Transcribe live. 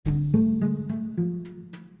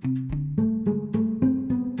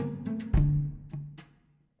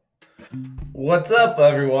What's up,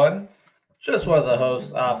 everyone? Just one of the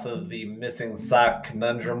hosts off of the Missing Sock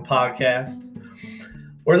Conundrum podcast.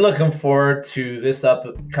 We're looking forward to this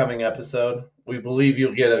upcoming episode. We believe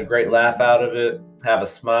you'll get a great laugh out of it, have a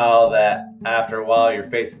smile that after a while your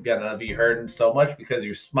face is going to be hurting so much because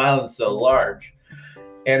you're smiling so large.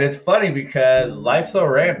 And it's funny because life's so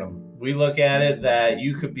random. We look at it that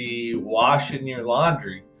you could be washing your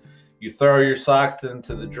laundry. You throw your socks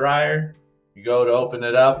into the dryer, you go to open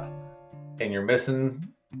it up, and you're missing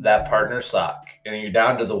that partner's sock. And you're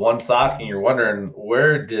down to the one sock and you're wondering,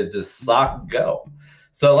 where did this sock go?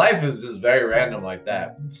 So life is just very random like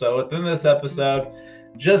that. So within this episode,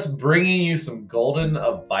 just bringing you some golden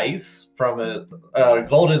advice from a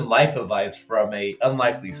golden life advice from a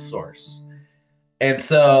unlikely source. And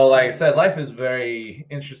so, like I said, life is very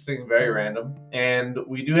interesting, very random. And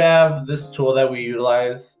we do have this tool that we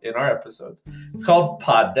utilize in our episodes. It's called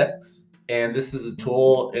Poddex. And this is a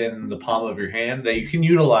tool in the palm of your hand that you can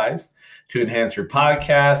utilize to enhance your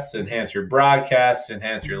podcasts, enhance your broadcasts,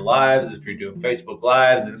 enhance your lives if you're doing Facebook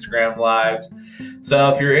Lives, Instagram Lives. So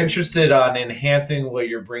if you're interested on enhancing what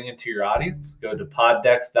you're bringing to your audience, go to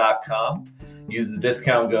poddex.com. Use the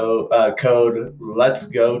discount code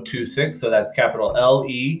LET'SGO26. So that's capital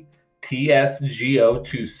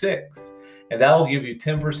LETSGO26. And that will give you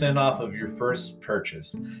 10% off of your first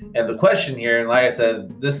purchase. And the question here, and like I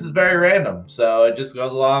said, this is very random. So it just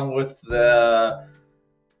goes along with the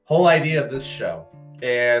whole idea of this show.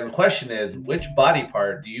 And the question is, which body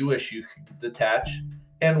part do you wish you could detach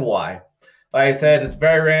and why? Like I said, it's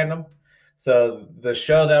very random. So the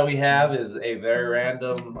show that we have is a very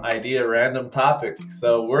random idea, random topic.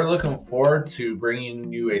 So we're looking forward to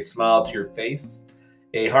bringing you a smile to your face,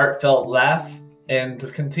 a heartfelt laugh, and to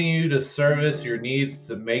continue to service your needs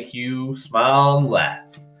to make you smile and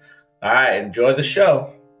laugh. All right, enjoy the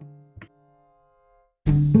show.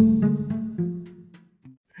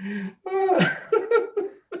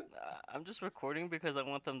 I'm just recording because I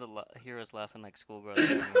want them to hear us laughing like schoolgirls. I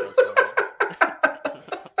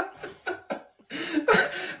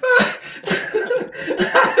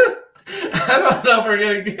don't know if we're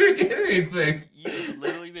going to get anything. You've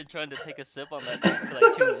literally been trying to take a sip on that thing for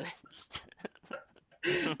like 2 minutes.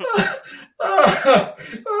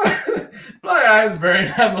 My eyes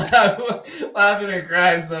burn. I'm laughing and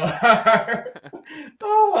crying so hard.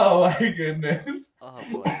 Oh my goodness. Oh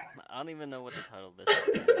boy. I don't even know what the title of this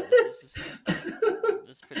is.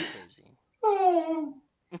 This is pretty crazy. Oh.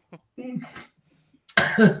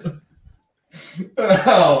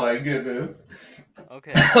 Oh my goodness.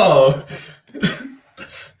 Okay. Oh.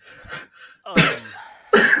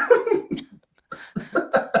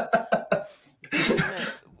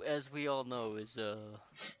 As we all know, is a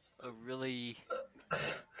really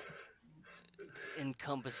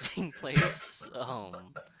encompassing place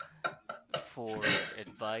for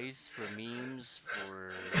advice, for memes,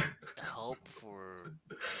 for help, for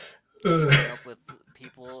keeping up with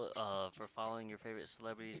people, for following your favorite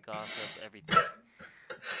celebrities, gossip, everything.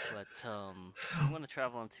 But I want to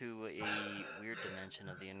travel into a weird dimension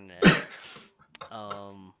of the internet,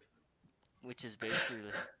 which is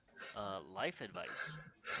basically life advice.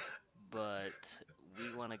 But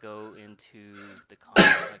we want to go into the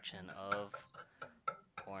comment section of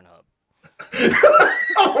Pornhub.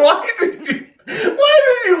 Why did you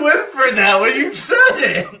whisper that when you said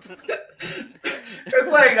it?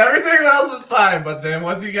 It's like everything else was fine, but then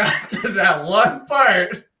once you got to that one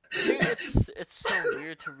part, dude, it's so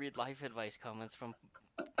weird to read life advice comments from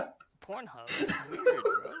Pornhub. It's weird,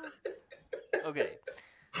 bro. Okay,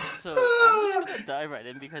 so I'm just gonna dive right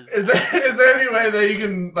in because is there any way that you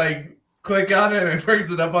can like click on it and it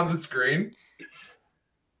brings it up on the screen?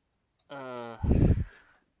 Probably.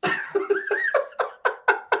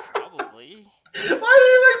 Why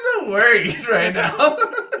do you look so worried right now?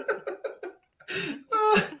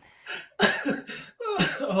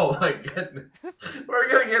 Oh my goodness. We're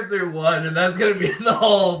going to get through one, and that's going to be the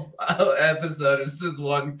whole episode. It's just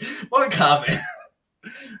one comment.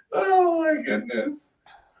 Oh my goodness.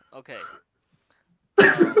 Okay.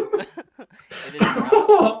 It is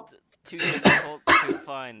not too difficult to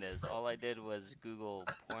find this. All I did was Google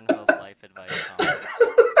Pornhub life advice comments.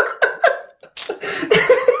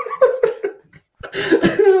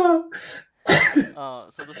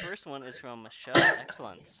 So the first one is from Chef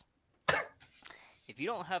Excellence. If you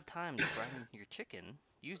don't have time to brine your chicken,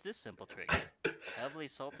 use this simple trick. Heavily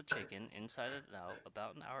salt the chicken inside and out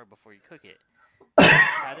about an hour before you cook it.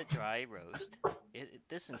 Pat it dry roast.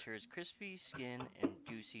 This ensures crispy skin and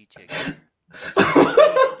juicy chicken.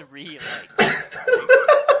 3 likes.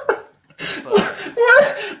 What?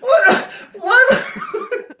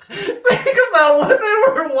 Think about what they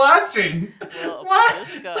were watching. Well,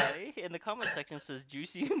 this guy in the comment section says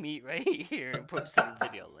juicy meat right here and posted a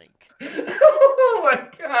video link. Oh my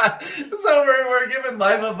god! So we're giving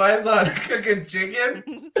life advice on cooking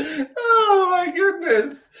chicken. Oh my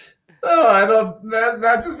goodness! Oh, I don't.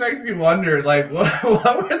 That just makes you wonder. Like, what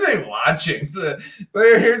were they watching?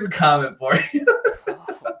 Here's a comment for you. Oh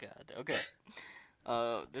god. Okay.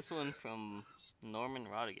 This one from Norman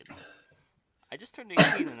Rodigan. I just turned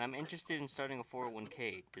 18 and I'm interested in starting a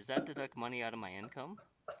 401k. Does that deduct money out of my income?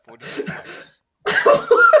 46 bucks.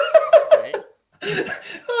 Right?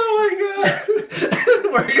 Oh my god.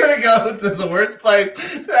 We're gonna go to the worst place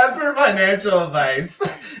to ask for financial advice.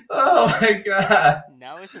 Oh my god.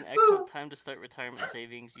 Now is an excellent time to start retirement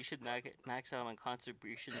savings. You should max out on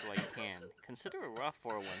contributions while you can. Consider a Roth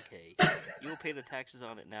 401k. You will pay the taxes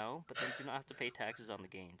on it now, but then do not have to pay taxes on the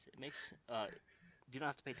gains. Do not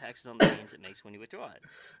have to pay taxes on the gains it makes when you withdraw it,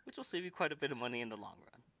 which will save you quite a bit of money in the long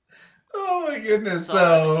run. Oh my goodness!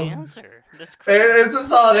 Solid answer. That's crazy. It's a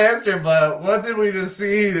solid answer, but what did we just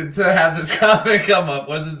see to have this comment come up?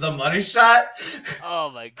 Was it the money shot? Oh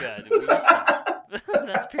my god! We just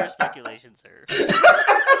that's pure speculation, sir.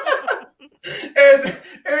 And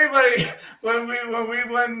anybody, when we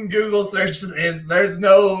went and Google searched this, there's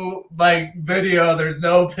no like video, there's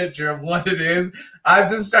no picture of what it is. I'm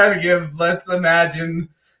just trying to give. Let's imagine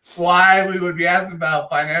why we would be asking about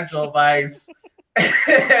financial advice.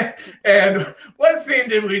 And what scene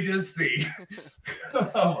did we just see?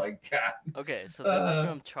 Oh my god. Okay, so this is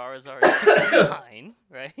from Charizard 69,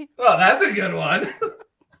 right? Oh, that's a good one.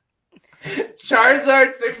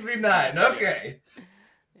 Charizard 69. Okay.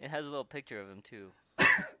 It has a little picture of him too.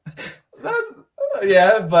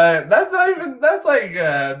 Yeah, but that's not even. That's like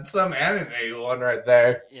some anime one right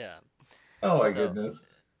there. Yeah. Oh my goodness.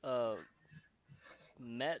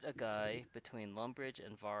 Met a guy between Lumbridge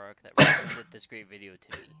and Varrock that recommended this great video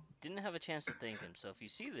to me. Didn't have a chance to thank him, so if you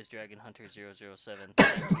see this, Dragon Hunter 007,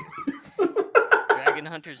 thank you. Dragon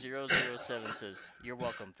Hunter 007 says, "You're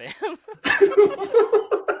welcome, fam."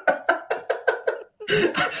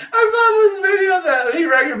 I saw this video that he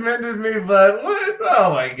recommended me, but what?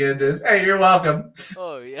 Oh my goodness! Hey, you're welcome.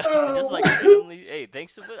 Oh yeah, just like randomly. Hey,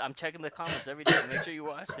 thanks to I'm checking the comments every day. Make sure you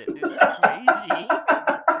watched it, dude. That's crazy.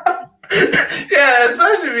 Yeah,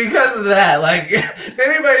 especially because of that. Like,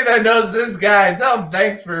 anybody that knows this guy, tell him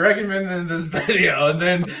thanks for recommending this video. And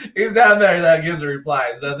then he's down there that gives a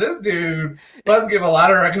reply. So this dude must give a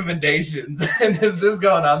lot of recommendations and is just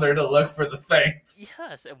going on there to look for the things.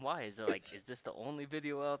 Yes, and why? Is it like, is this the only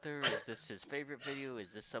video out there? Is this his favorite video?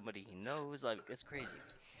 Is this somebody he knows? Like, it's crazy.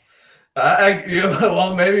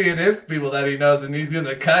 Well, maybe it is people that he knows and he's going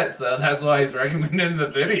to cut. So that's why he's recommending the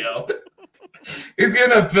video. He's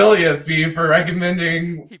getting an affiliate fee for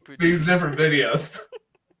recommending these different videos.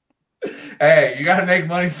 Hey, you got to make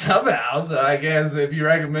money somehow. So I guess if you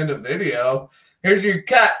recommend a video, here's your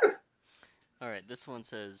cut. All right, this one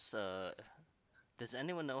says, does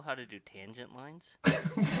anyone know how to do tangent lines?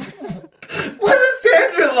 What is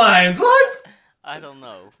tangent lines? What? I don't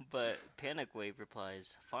know, but Panic Wave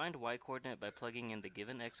replies, find y coordinate by plugging in the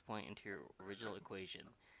given x point into your original equation.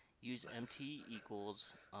 Use mt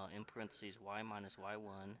equals, in parentheses, y minus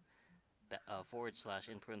y1,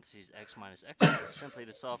 / in parentheses, x minus x1, simply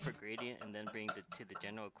to solve for gradient and then bring to the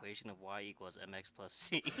general equation of y equals mx plus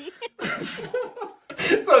c.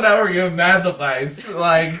 So now we're giving math advice.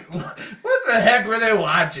 Like, what the heck were they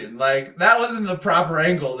watching? Like, that wasn't the proper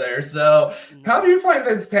angle there. So how do you find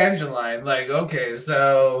this tangent line? Like, okay,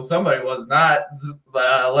 so somebody was not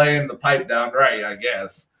laying the pipe down right, I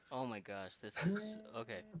guess. Oh my gosh, this is...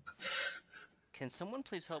 Okay. Can someone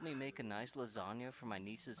please help me make a nice lasagna for my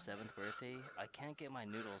niece's 7th birthday? I can't get my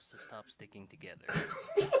noodles to stop sticking together.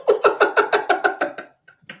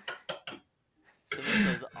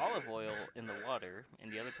 Someone says olive oil in the water,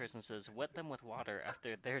 and the other person says wet them with water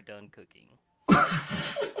after they're done cooking.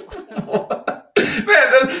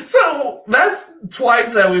 Man, so that's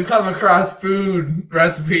twice that we've come across food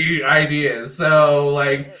recipe ideas. So,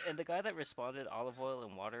 like... And the guy that responded olive oil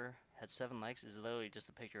and water had 7 likes is literally just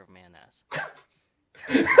a picture of man ass.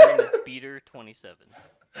 His name is Beater27.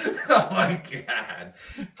 Oh my god.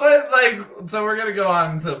 But, like, so we're going to go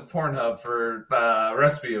on to Pornhub for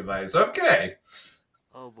recipe advice. Okay.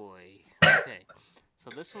 Oh boy. Okay. So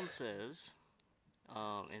this one says,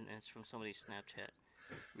 and it's from somebody's Snapchat,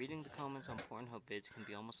 reading the comments on Pornhub vids can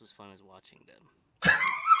be almost as fun as watching them.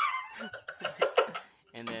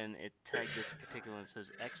 And then it tagged this particular one and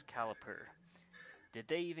says, Excalibur. Did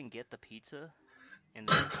they even get the pizza? And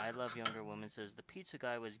then I Love Younger Woman says, the pizza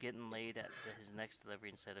guy was getting laid at his next delivery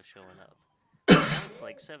instead of showing up.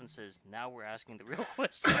 Like 7 says, now we're asking the real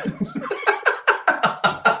questions.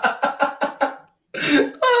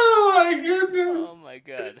 my goodness. Oh my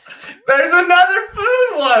god. There's another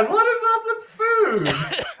food one. What is up with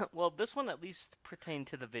food? Well, this one at least pertained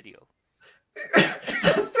to the video.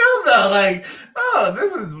 Still though, like, oh,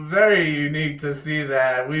 this is very unique to see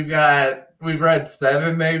that we've read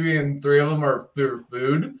 7 maybe, and 3 of them are for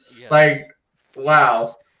food. Yes. Like,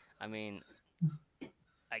 wow. I mean,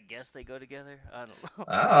 I guess they go together. I don't know.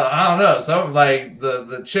 I don't know. Something like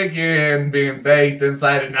the chicken being baked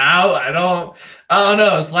inside and out. I don't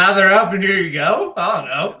know. Slather up and here you go. I don't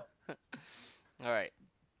know. All right.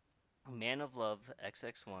 Man of Love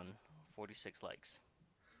XX1, 46 likes.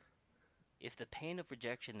 If the pain of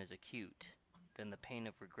rejection is acute, then the pain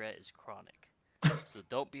of regret is chronic. So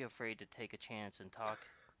don't be afraid to take a chance and talk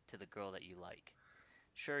to the girl that you like.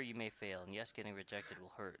 Sure, you may fail, and yes, getting rejected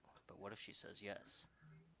will hurt, but what if she says yes?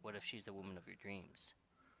 What if she's the woman of your dreams?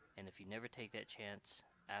 And if you never take that chance,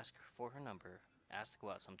 ask her for her number, ask to go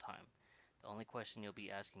out sometime. The only question you'll be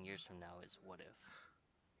asking years from now is, what if?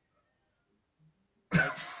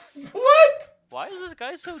 Like, What? why is this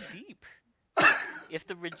guy so deep? If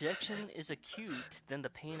the rejection is acute, then the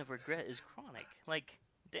pain of regret is chronic. Like,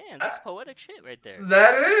 damn, that's poetic shit right there.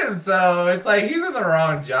 That is. So it's like he's in the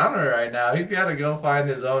wrong genre right now. He's got to go find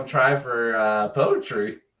his own tribe for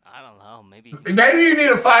poetry. I don't know, maybe you need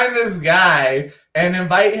to find this guy and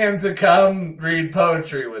invite him to come read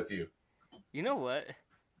poetry with you. You know what?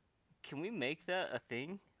 Can we make that a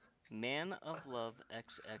thing? Man of Love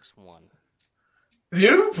XX1.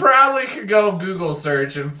 You probably could go Google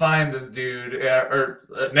search and find this dude, or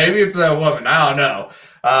maybe it's a woman. I don't know.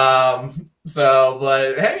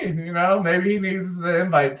 But hey, maybe he needs the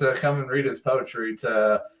invite to come and read his poetry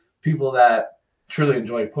to people that truly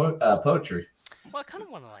enjoy poetry. Well, I kind of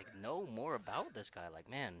want to know more about this guy. Like,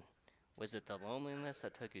 man, was it the loneliness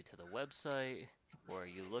that took you to the website, or are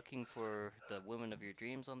you looking for the women of your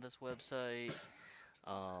dreams on this website?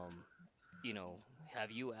 Have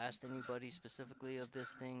you asked anybody specifically of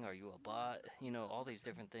this thing? Are you a bot? All these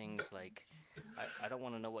different things. Like, I don't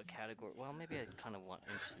want to know what category. Well, maybe I kind of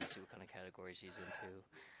interested to see what kind of categories he's into.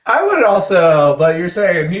 I would also, but you're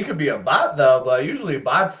saying he could be a bot though. But usually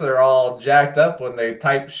bots are all jacked up when they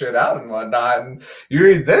type shit out and whatnot. And you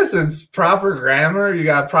read this, it's proper grammar. You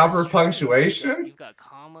got proper punctuation. You've got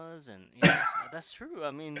commas, and that's true.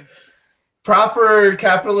 I mean. Proper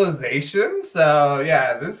capitalization. So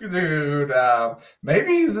yeah, this dude,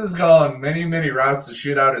 maybe he's just going many, many routes to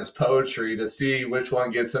shoot out his poetry to see which one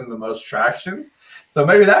gets him the most traction. So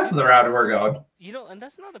maybe that's the route we're going. And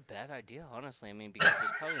that's not a bad idea, honestly. I mean, because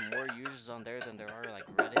there's probably more users on there than there are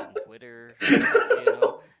Reddit and Twitter.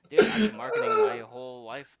 Dude, I've been marketing my whole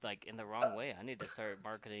life in the wrong way. I need to start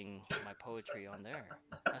marketing my poetry on there.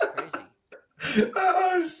 That's crazy.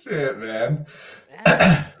 Oh shit, man.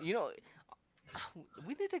 And,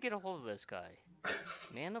 we need to get a hold of this guy.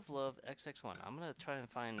 Man of Love XX1. I'm going to try and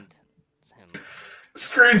find him.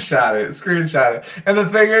 Screenshot it. And the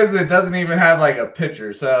thing is, it doesn't even have a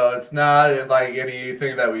picture. So it's not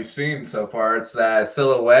anything that we've seen so far. It's that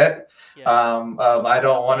silhouette. Yeah. I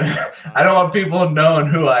don't want people knowing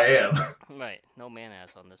who I am. Right. No man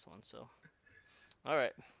ass on this one. So, all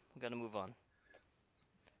right. I'm going to move on.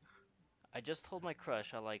 I just told my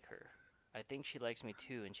crush I like her. I think she likes me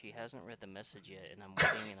too, and she hasn't read the message yet, and I'm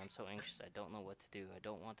waiting, and I'm so anxious. I don't know what to do. I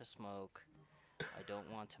don't want to smoke. I don't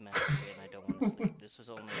want to masturbate, and I don't want to sleep. This was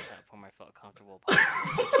only a platform I felt comfortable.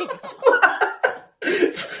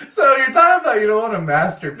 So you're talking about you don't want to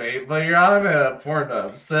masturbate, but you're on a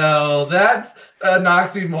Pornhub. So that's an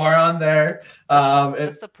oxymoron there.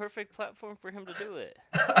 It's the perfect platform for him to do it.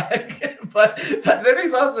 but then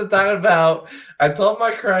he's also talking about, I told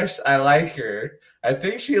my crush I like her. I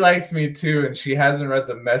think she likes me too, and she hasn't read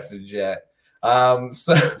the message yet.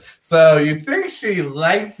 So you think she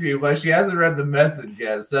likes you, but she hasn't read the message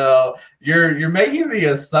yet. So you're making the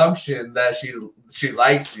assumption that she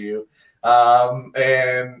likes you.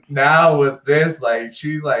 And now with this,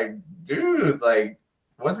 she's like, dude,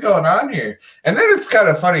 what's going on here? And then it's kind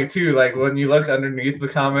of funny too, when you look underneath the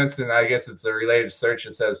comments, and I guess it's a related search,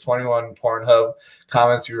 it says 21 Pornhub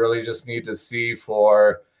comments you really just need to see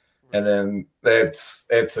for, and then it's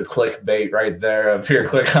a clickbait right there of here,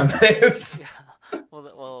 click on this. Yeah.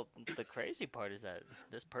 Well, the crazy part is that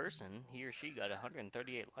this person, he or she, got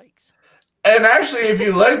 138 likes. And actually, if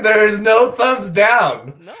you look, there's no thumbs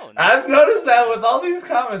down. No. I've noticed that with all these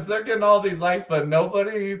comments, they're getting all these likes, but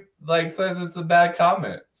nobody says it's a bad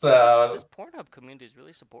comment. So this Pornhub community is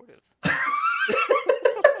really supportive.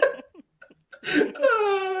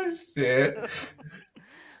 Oh shit!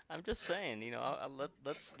 I'm just saying,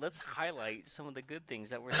 let's highlight some of the good things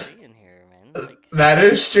that we're seeing here, man. Like, that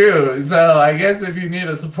is true. So I guess if you need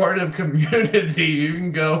a supportive community, you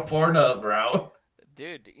can go Pornhub route.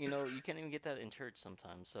 dude, you can't even get that in church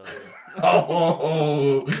sometimes. So.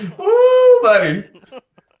 Oh, woo, buddy.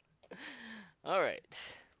 All right.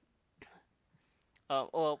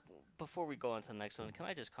 Well, before we go on to the next one, can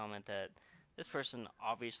I just comment that this person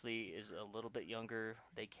obviously is a little bit younger.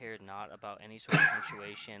 They cared not about any sort of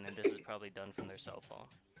punctuation, and this is probably done from their cell phone.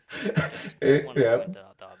 Just want to point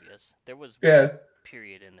out the obvious. There was one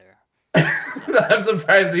period in there. I'm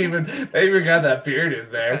surprised they even got that period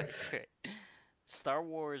in there. Okay. Star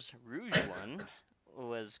Wars Rouge One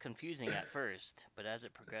was confusing at first, but as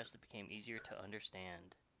it progressed, it became easier to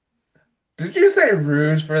understand. Did you say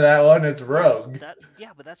Rouge for that one? It's Rogue. Yeah,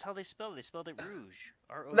 but that's how they spelled it. They spelled it Rouge.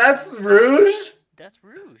 R-O-U-G-E. That's Rouge? That's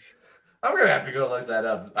Rouge. I'm going to have to go look that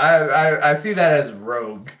up. I see that as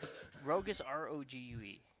Rogue. Rogue is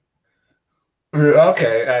R-O-G-U-E.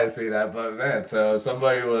 Okay, I see that. But man, so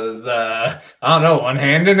somebody was, I don't know,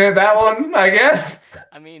 one-handing it, that one, I guess?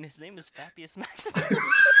 I mean, his name is Fabius Maximus.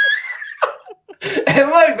 And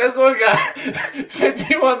look, this one got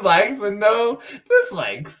 51 likes and no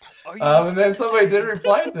dislikes. And then somebody did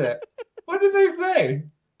reply to it. What did they say?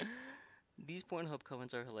 These Pornhub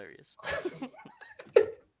comments are hilarious.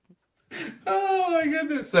 Oh my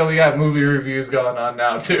goodness. So we got movie reviews going on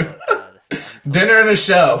now too. Dinner and a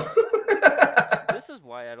show. This is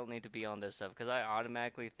why I don't need to be on this stuff, because I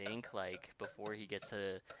automatically think, like, before he gets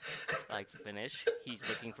to, like, finish, he's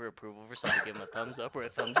looking for approval for someone to give him a thumbs up or a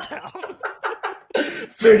thumbs down.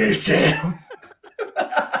 Finish him.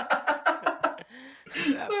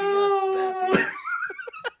 Fabulous.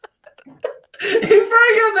 He's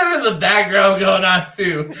probably got that in the background going on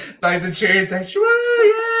too. Like the cheers, like,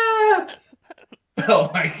 yeah.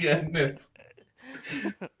 Oh my goodness.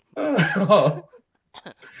 Oh.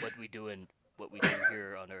 What we do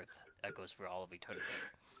here on Earth echoes for all of eternity.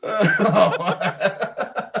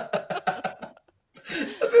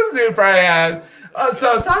 This dude probably has.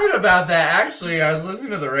 So talking about that, actually, I was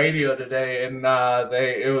listening to the radio today, and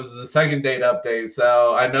it was the second date update.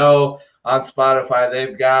 So I know on Spotify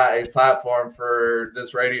they've got a platform for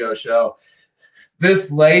this radio show.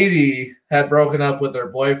 This lady had broken up with her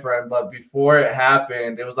boyfriend, but before it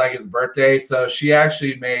happened, it was like his birthday. So she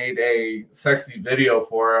actually made a sexy video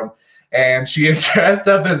for him. And she had dressed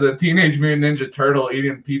up as a Teenage Mutant Ninja Turtle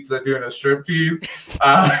eating pizza, doing a striptease.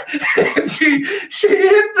 And she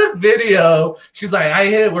hit the video. She's like, I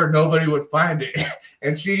hit it where nobody would find it.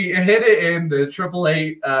 And she hit it in the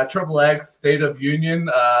XXX State of Union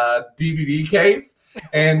DVD case.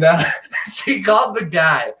 And she called the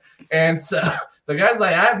guy. And so the guy's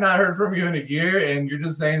like, I have not heard from you in a year, and you're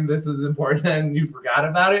just saying this is important and you forgot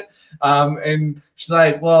about it. And she's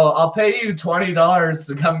like, well, I'll pay you $20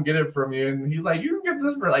 to come get it from you. And he's like, you can get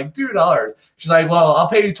this for like $2. She's like, well, I'll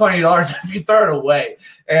pay you $20 if you throw it away.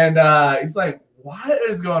 And he's like, what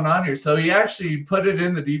is going on here? So he actually put it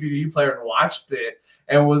in the DVD player and watched it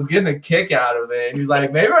and was getting a kick out of it. And he's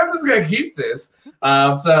like, maybe I'm just going to keep this.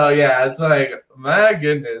 So, yeah, it's like, my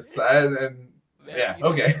goodness. Yeah,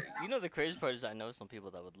 okay. You know, the crazy part is I know some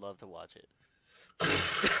people that would love to watch it.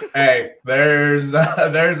 Hey, there's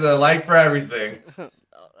a like for everything.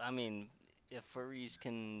 I mean, if furries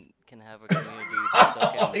can have a community, that's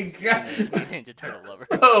okay. Oh my god! Ninja Turtle lover.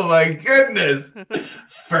 Oh my goodness!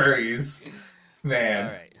 Furries, man.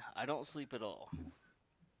 All right, I don't sleep at all.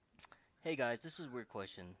 Hey guys, this is a weird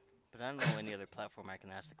question, but I don't know any other platform I can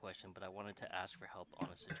ask the question. But I wanted to ask for help on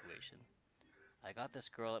a situation. I got this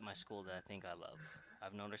girl at my school that I think I love.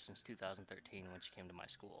 I've known her since 2013 when she came to my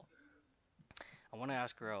school. I want to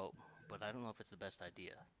ask her out, but I don't know if it's the best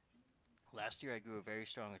idea. Last year I grew a very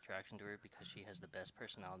strong attraction to her because she has the best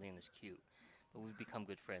personality and is cute, but we've become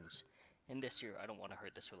good friends. And this year I don't want to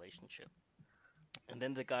hurt this relationship. And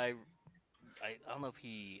then the guy, I don't know if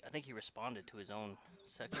I think he responded to his own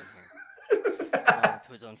section here,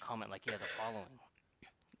 to his own comment, like he had a following.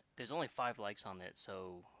 There's only 5 likes on it,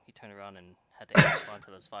 so he turned around and had to respond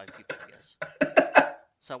to those 5 people, I guess.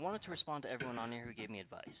 So I wanted to respond to everyone on here who gave me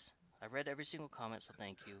advice. I read every single comment, so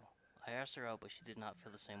thank you. I asked her out, but she did not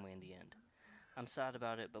feel the same way in the end. I'm sad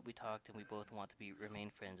about it, but we talked and we both want to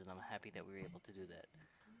remain friends, and I'm happy that we were able to do that.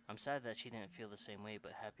 I'm sad that she didn't feel the same way,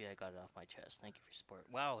 but happy I got it off my chest. Thank you for your support.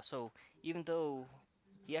 Wow, so even though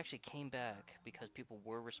he actually came back because people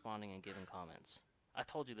were responding and giving comments. I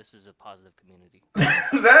told you this is a positive community.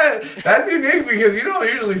 That's unique because you don't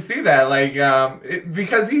usually see that. Like,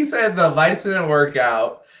 because he said the advice didn't work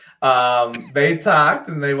out. They talked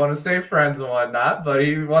and they want to stay friends and whatnot, but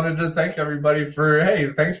he wanted to thank everybody for,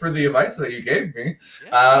 hey, thanks for the advice that you gave me.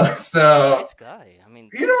 Yeah, So nice guy. I mean,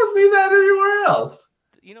 you don't see that anywhere else.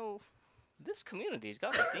 you know, this community's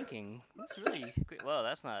got me thinking. It's really great. Well,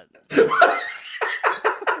 that's not.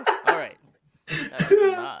 All right, that's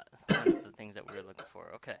not one of the things that we were looking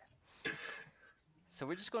for. Okay. So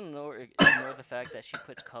we're just going to ignore the fact that she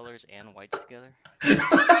puts colors and whites together.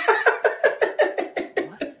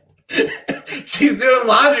 What? She's doing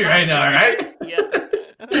laundry right now, right? Yeah.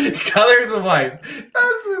 Colors and whites.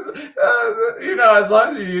 As long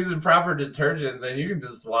as you're using proper detergent, then you can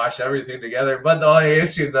just wash everything together. But the only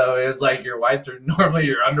issue, though, is like your whites are normally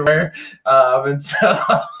your underwear, and so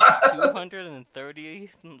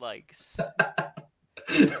 230 likes.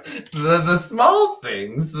 the small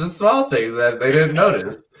things that they didn't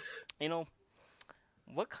notice.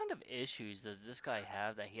 What kind of issues does this guy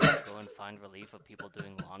have that he has to go and find relief of people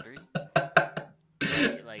doing laundry?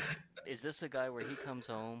 Like, is this a guy where he comes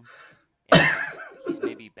home and he's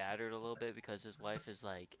maybe battered a little bit because his wife is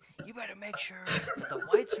like, you better make sure that the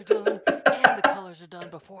whites are done and the colors are done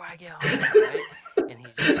before I get home, right? And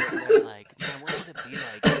he's just sitting there like, man, what would it be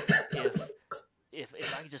like if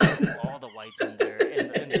I could just put all the whites in there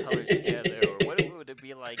and the colors together? Or what would it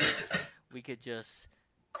be like if we could just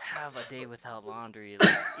have a day without laundry?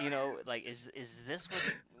 Like, is this what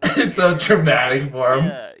it's so traumatic for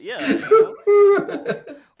him? Yeah.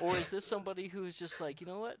 Or is this somebody who's just like, you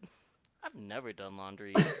know what? I've never done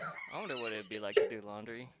laundry. I wonder what it'd be like to do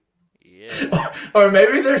laundry. Yeah. Or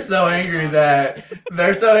maybe they're so angry that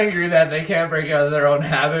they can't break out of their own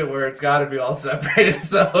habit where it's got to be all separated.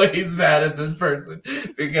 So he's mad at this person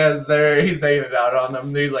because he's taking it out on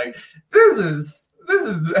them. He's like, this is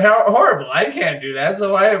horrible. I can't do that.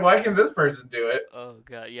 So why can this person do it? Oh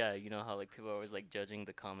god, yeah. You know how like people are always like judging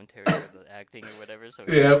the commentary or the acting or whatever. So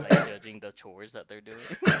he's like judging the chores that they're doing.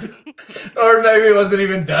 Or maybe it wasn't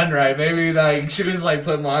even done right. Maybe like she was like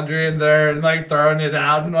putting laundry in there and like throwing it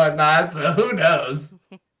out and whatnot. So who knows?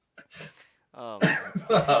 Oh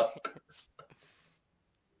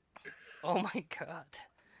my god.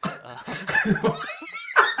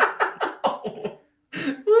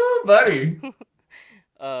 Ooh, buddy.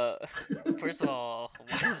 First of all,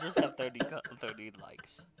 why does this have 30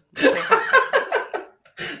 likes?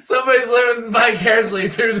 Somebody's living vicariously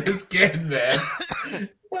through this kid, man.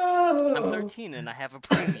 I'm 13 and I have a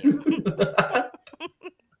premium.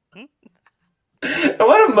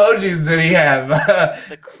 What emojis did he have?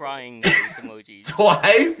 The crying face emojis.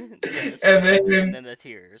 Twice? And then the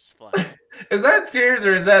tears flying. Is that tears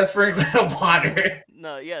or is that sprinkling of water?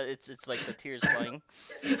 No, yeah, it's like the tears flying.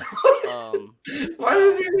 Why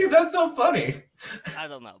does he think that's so funny? I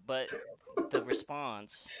don't know, but the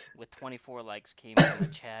response with 24 likes came from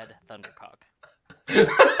Chad Thundercock. Keep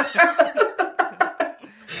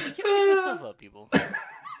this stuff up, people.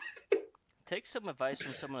 Take some advice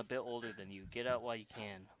from someone a bit older than you. Get out while you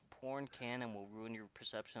can. Porn can and will ruin your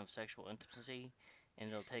perception of sexual intimacy, and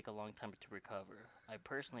it'll take a long time to recover. I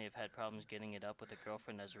personally have had problems getting it up with a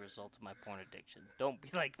girlfriend as a result of my porn addiction. Don't be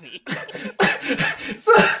like me.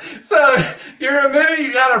 so you're admitting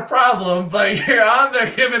you got a problem, but you're on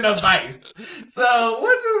there giving advice. So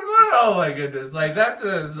oh my goodness, like that's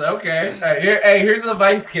just okay. Here's the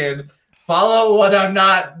advice, kid. Follow what I'm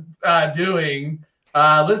not doing.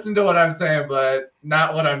 Listen to what I'm saying, but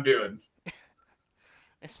not what I'm doing.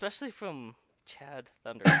 Especially from Chad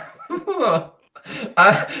Thunder.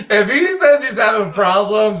 If he says he's having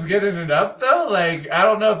problems getting it up, though, like, I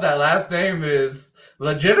don't know if that last name is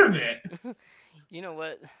legitimate. You know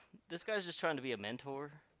what? This guy's just trying to be a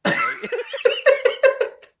mentor. Right?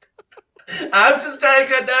 I'm just trying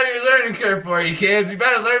to cut down your learning curve for you, kid. You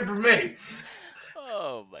better learn from me.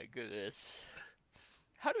 Oh, my goodness.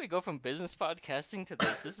 How do we go from business podcasting to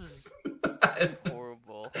this? This is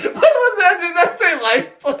horrible. What was that? Did that say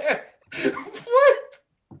life plan? What?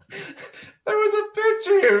 There was a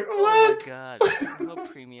picture here. What? Oh my god. A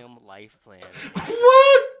premium life plan.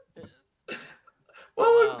 What?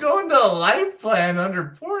 What would go into a life plan under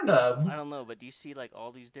Pornhub? I don't know, but do you see like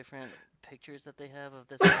all these different pictures that they have of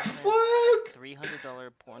this? What?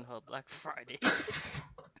 $300 Pornhub Black Friday.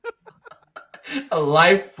 A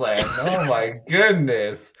life plan. Oh my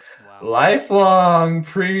goodness. Wow. Lifelong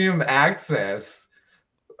premium access.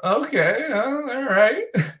 Okay, all right.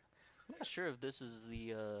 I'm not sure if this is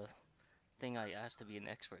the thing I asked to be an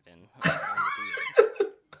expert in.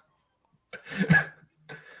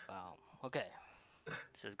 Wow. Okay. It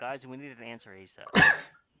says, guys, we need an answer ASAP.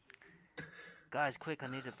 Guys, quick, I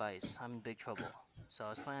need advice. I'm in big trouble. So I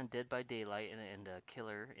was playing Dead by Daylight, and a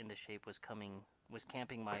killer in the shape was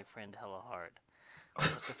camping my friend hella hard.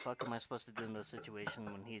 What the fuck am I supposed to do in those situations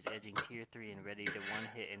when he's edging tier 3 and ready to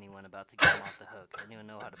one-hit anyone about to get him off the hook? I don't even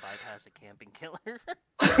know how to bypass a camping killer.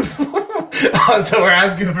 Oh, so we're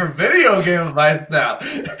asking for video game advice now.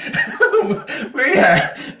 we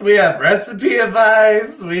have recipe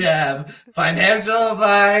advice, we have financial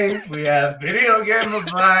advice, we have video game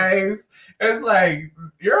advice. It's like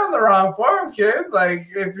you're on the wrong forum, kid. Like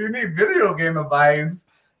if you need video game advice,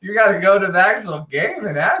 you got to go to the actual game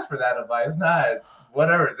and ask for that advice, not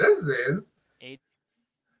whatever this is.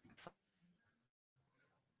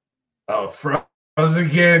 Oh, Frozen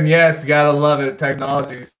again. Yes, gotta love it.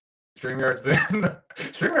 Technology. StreamYard's been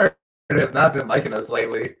StreamYard has not been liking us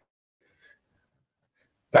lately.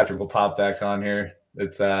 Patrick will pop back on here.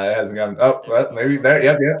 It hasn't gotten. Oh, well, maybe there.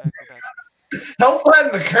 Yep. Help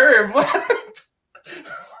flatten the curve. What?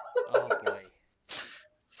 Oh boy.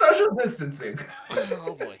 Social distancing.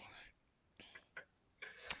 Oh boy.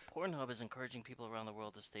 Pornhub is encouraging people around the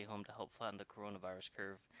world to stay home to help flatten the coronavirus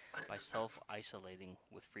curve by self-isolating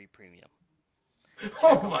with free premium.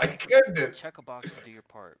 Oh my goodness. Check a box to do your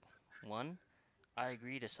part. 1. I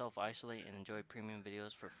agree to self-isolate and enjoy premium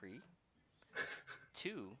videos for free.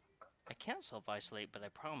 2. I can't self-isolate, but I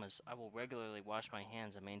promise I will regularly wash my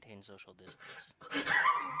hands and maintain social distance.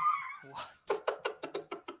 What?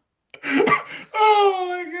 Oh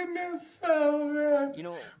my goodness! Oh man! You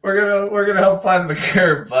know, we're gonna help flatten the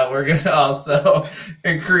curve, but we're gonna also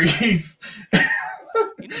increase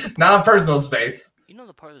non-personal space. You know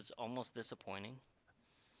the part that's almost disappointing?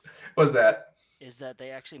 What's that? Is that they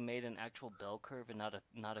actually made an actual bell curve and not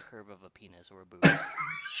a curve of a penis or a boob.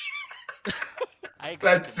 I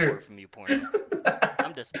expected more from you, porn.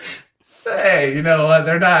 I'm disappointed. Hey, you know what?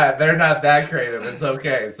 They're not that creative. It's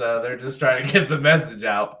okay. So they're just trying to get the message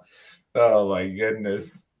out. Oh my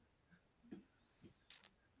goodness.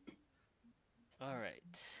 All right.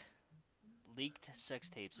 Leaked sex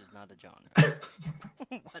tapes is not a genre.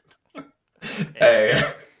 What? Hey,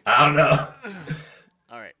 I don't know.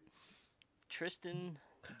 All right. Tristan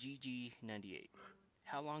GG98.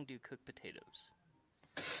 How long do you cook potatoes?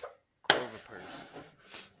 Clover Purse.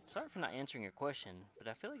 Sorry for not answering your question, but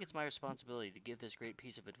I feel like it's my responsibility to give this great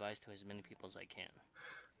piece of advice to as many people as I can.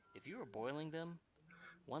 If you are boiling them,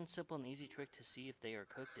 one simple and easy trick to see if they are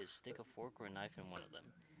cooked is stick a fork or a knife in one of them.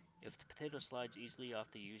 If the potato slides easily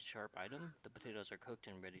off the used sharp item, the potatoes are cooked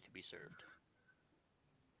and ready to be served.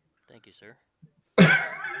 Thank you, sir.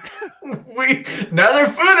 Another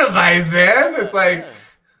food advice, man. It's like,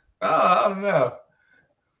 oh, I don't know.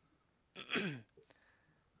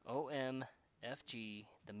 OMFG,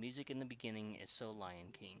 the music in the beginning is so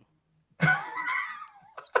Lion King.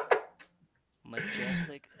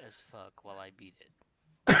 Majestic as fuck while I beat it.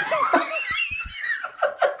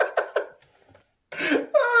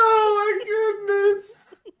 Oh my goodness.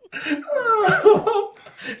 Oh,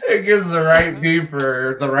 it gives the right beat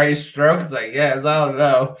for the right strokes, I guess. I don't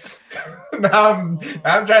know. Now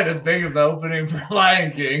I'm trying to think of the opening for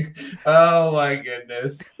Lion King. Oh my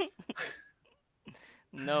goodness.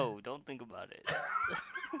 No, don't think about it.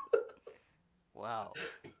 Wow.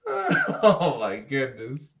 Oh my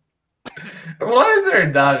goodness. Why is there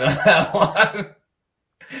a dog on that one?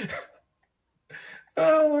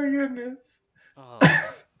 Oh my goodness. Oh.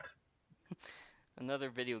 Another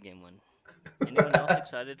video game one. Anyone else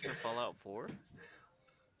excited for Fallout 4?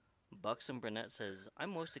 Buxom Burnett says,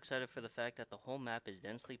 I'm most excited for the fact that the whole map is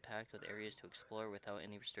densely packed with areas to explore without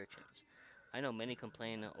any restrictions. I know many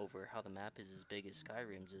complain over how the map is as big as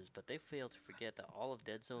Skyrim's is, but they fail to forget that all of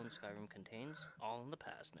Dead Zone Skyrim contains, all in the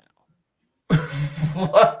past now.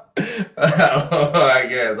 What? I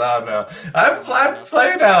guess I don't know.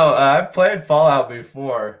 I've played Fallout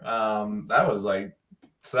before. That was like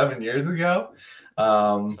 7 years ago.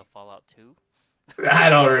 So Fallout 2? I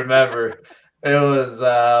don't remember. It was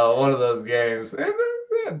one of those games.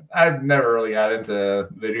 I never really got into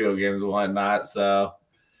video games and whatnot, so.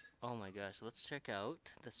 Oh my gosh, let's check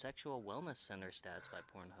out the Sexual Wellness Center stats by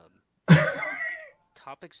Pornhub.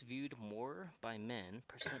 Topics viewed more by men,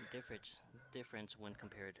 percent difference when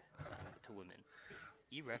compared to women.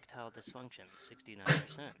 Erectile dysfunction,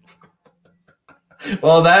 69%.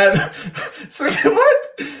 Well, so what?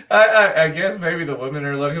 I guess maybe the women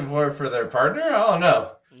are looking for their partner. I don't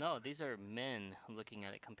know. No, these are men looking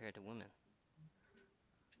at it compared to women.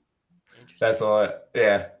 Interesting. That's a lot.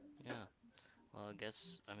 Yeah. Yeah. Well,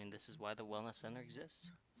 I mean, this is why the wellness center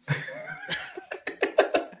exists.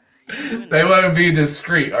 They want to be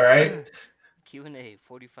discreet, all right? Q&A,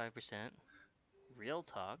 45%. Real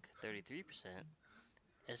talk, 33%.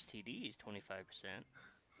 STDs, 25%.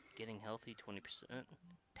 Getting healthy, 20%.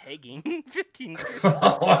 pegging, 15%.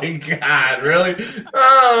 Oh my God! Really?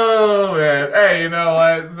 Oh man! Hey, you know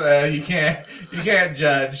what? You can't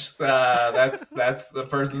judge. That's the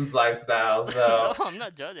person's lifestyle. So. No, I'm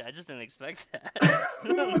not judging. I just didn't expect that.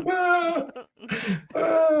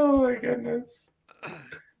 Oh my goodness.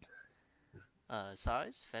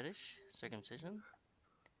 Size, fetish, circumcision,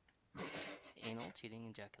 anal, cheating,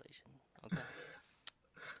 ejaculation. Okay.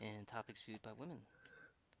 And topics viewed by women.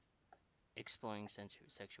 Exploring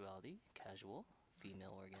sexuality, casual,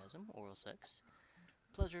 female orgasm, oral sex,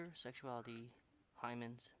 pleasure, sexuality,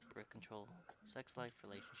 hymens, birth control, sex life,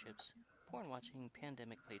 relationships, porn watching,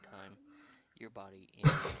 pandemic playtime, your body, and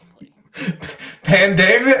play.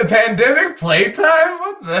 Pandemic playtime?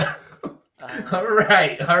 What the? All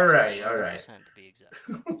right. To be exact.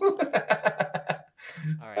 So,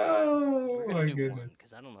 all right. Oh We're my gonna do goodness. one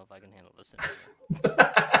because I don't know if I can handle this.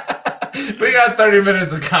 We got 30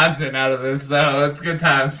 minutes of content out of this, so it's good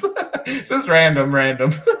times. Just random. Right.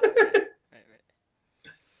 Okay.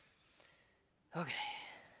 Give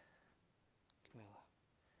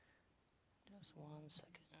me just 1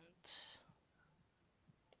 second.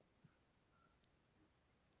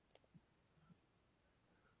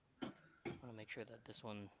 I want to make sure that this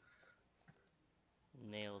one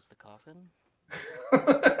nails the coffin.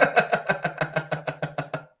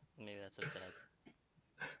 Maybe that's a bad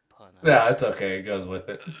pun. Yeah, it's okay. It goes with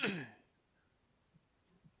it.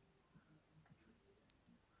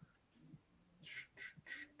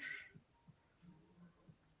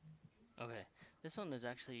 Okay, this one is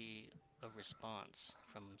actually a response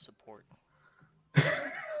from support.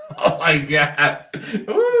 Oh my God.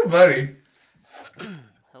 Ooh, buddy.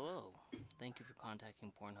 Hello. Thank you for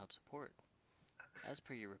contacting Pornhub support. As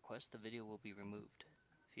per your request, the video will be removed.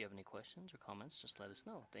 If you have any questions or comments, just let us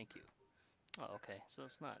know. Thank you. Oh, okay. So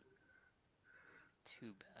it's not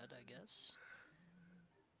too bad, I guess.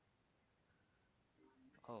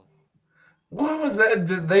 Oh. What was that?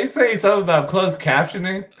 Did they say something about closed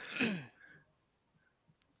captioning?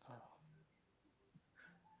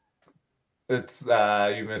 It's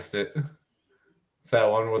you missed it. It's that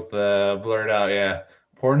one with the blurred out, yeah.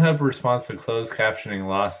 Pornhub responds to closed captioning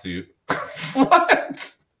lawsuit.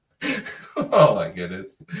 What? Oh my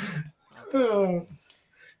goodness. Okay.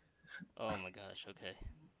 Oh my gosh, okay.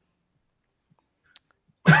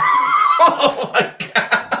 Oh my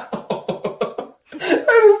God.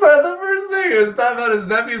 I just thought the first thing was talking about his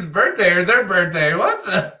nephew's birthday or their birthday. What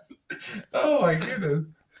the? Oh my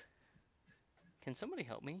goodness. Can somebody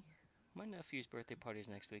help me? My nephew's birthday party is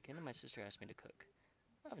next weekend, and my sister asked me to cook.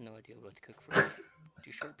 I have no idea what to cook for him.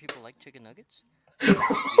 Do short people like chicken nuggets?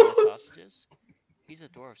 Sausages? He's a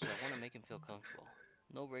dwarf, so I want to make him feel comfortable.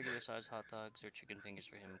 No regular size hot dogs or chicken fingers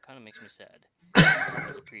for him. Kind of makes me sad.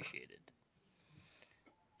 He's appreciated.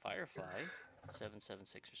 Firefly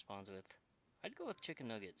 776 responds with, I'd go with chicken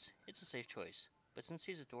nuggets. It's a safe choice. But since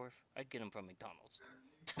he's a dwarf, I'd get him from McDonald's.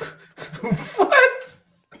 What?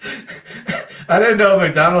 I didn't know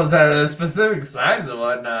McDonald's had a specific size and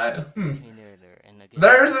whatnot. Me neither. And again,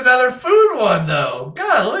 there's another food one, though.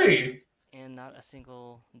 Golly. And not a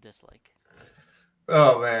single dislike.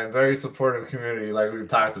 Oh, man. Very supportive community like we've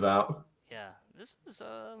talked about. Yeah. This has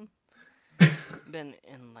been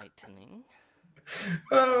enlightening.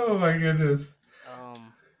 Oh, my goodness.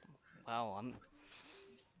 Wow.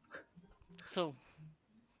 So,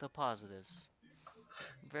 the positives.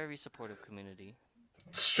 Very supportive community.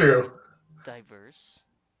 It's true. Diverse.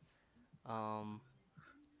 Some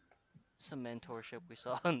mentorship we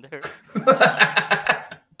saw in there.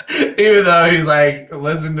 Even though he's like,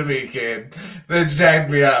 listen to me, kid. This jacked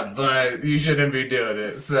me up, but you shouldn't be doing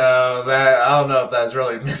it. So that I don't know if that's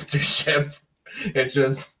really mentorship. It's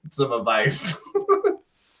just some advice. I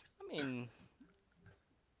mean,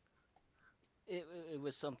 it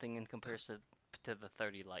was something in comparison to the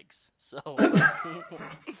 30 likes. So,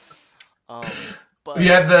 but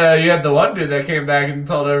you had the one dude that came back and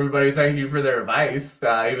told everybody thank you for their advice,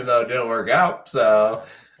 even though it didn't work out. So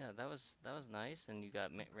yeah, that was nice, and you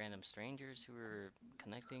got random strangers who were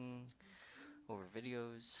connecting over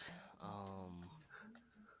videos.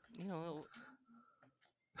 You know,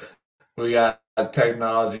 we got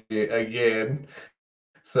technology again.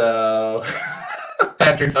 So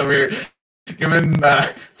Patrick's over here giving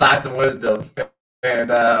thoughts and wisdom, and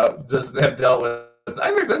just have dealt with.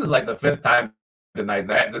 I think this is like the 5th time tonight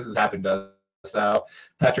that this has happened to us. So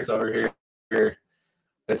Patrick's over here.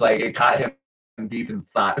 It's like it caught him deep in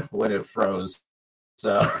thought when it froze.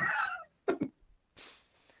 So,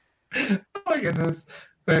 oh my goodness,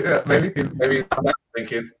 maybe he's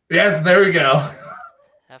thinking. Yes, there we go.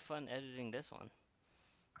 have fun editing this one.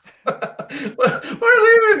 We're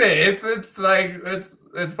leaving it. It's like it's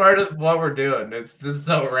part of what we're doing. It's just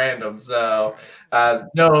so random. So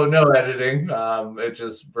no editing. It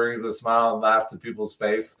just brings a smile and laugh to people's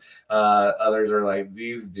face. Others are like,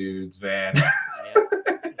 these dudes, man. These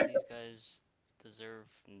guys deserve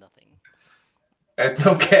nothing. It's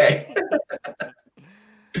okay.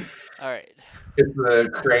 All right. It's a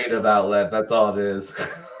creative outlet. That's all it is.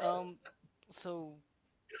 So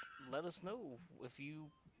let us know if you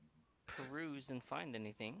peruse and find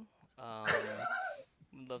anything.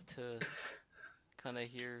 We'd love to kind of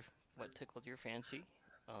hear what tickled your fancy.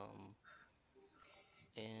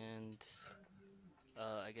 And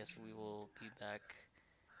I guess we will be back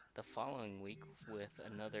the following week with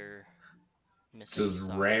another Just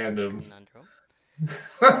random conundrum.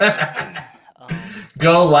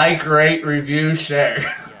 Go like, rate, review, share.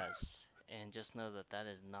 Yes, and just know that that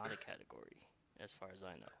is not a category, as far as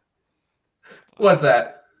I know. What's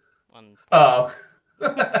that? Oh.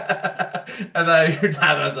 I thought you were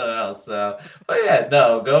talking about something else. So, but yeah,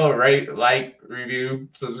 no, go rate, like, review,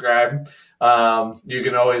 subscribe. You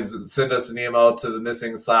can always send us an email to the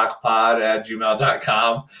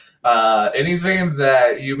missingsockpod@gmail.com. Anything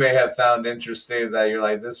that you may have found interesting that you're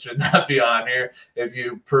like, this should not be on here, if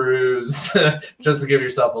you peruse just to give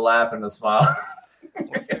yourself a laugh and a smile.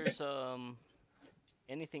 Or if there's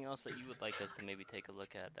anything else that you would like us to maybe take a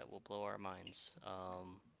look at that will blow our minds.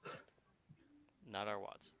 Not our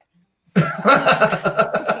Watts. Oh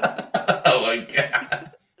my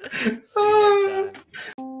God. See you next time.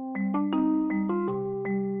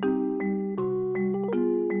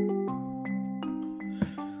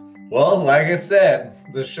 Well, like I said,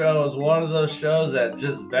 the show is one of those shows that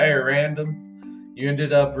just very random. You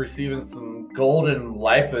ended up receiving some golden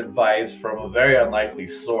life advice from a very unlikely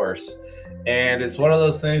source. And it's one of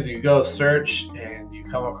those things you go search and you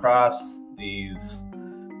come across these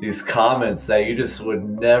comments that you just would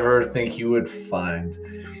never think you would find.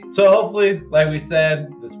 So hopefully, like we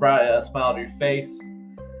said, this brought a smile to your face,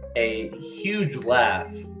 a huge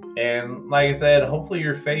laugh. And like I said, hopefully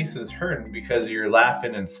your face is hurting because you're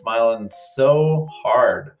laughing and smiling so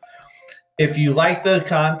hard. If you like the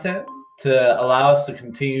content, to allow us to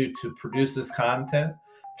continue to produce this content,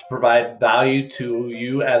 to provide value to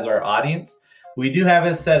you as our audience, we do have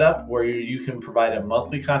it set up where you can provide a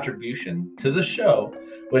monthly contribution to the show,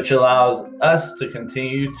 which allows us to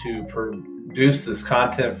continue to produce this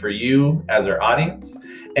content for you as our audience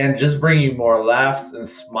and just bring you more laughs and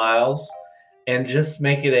smiles and just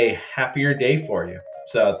make it a happier day for you.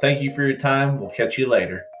 So thank you for your time. We'll catch you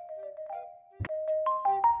later.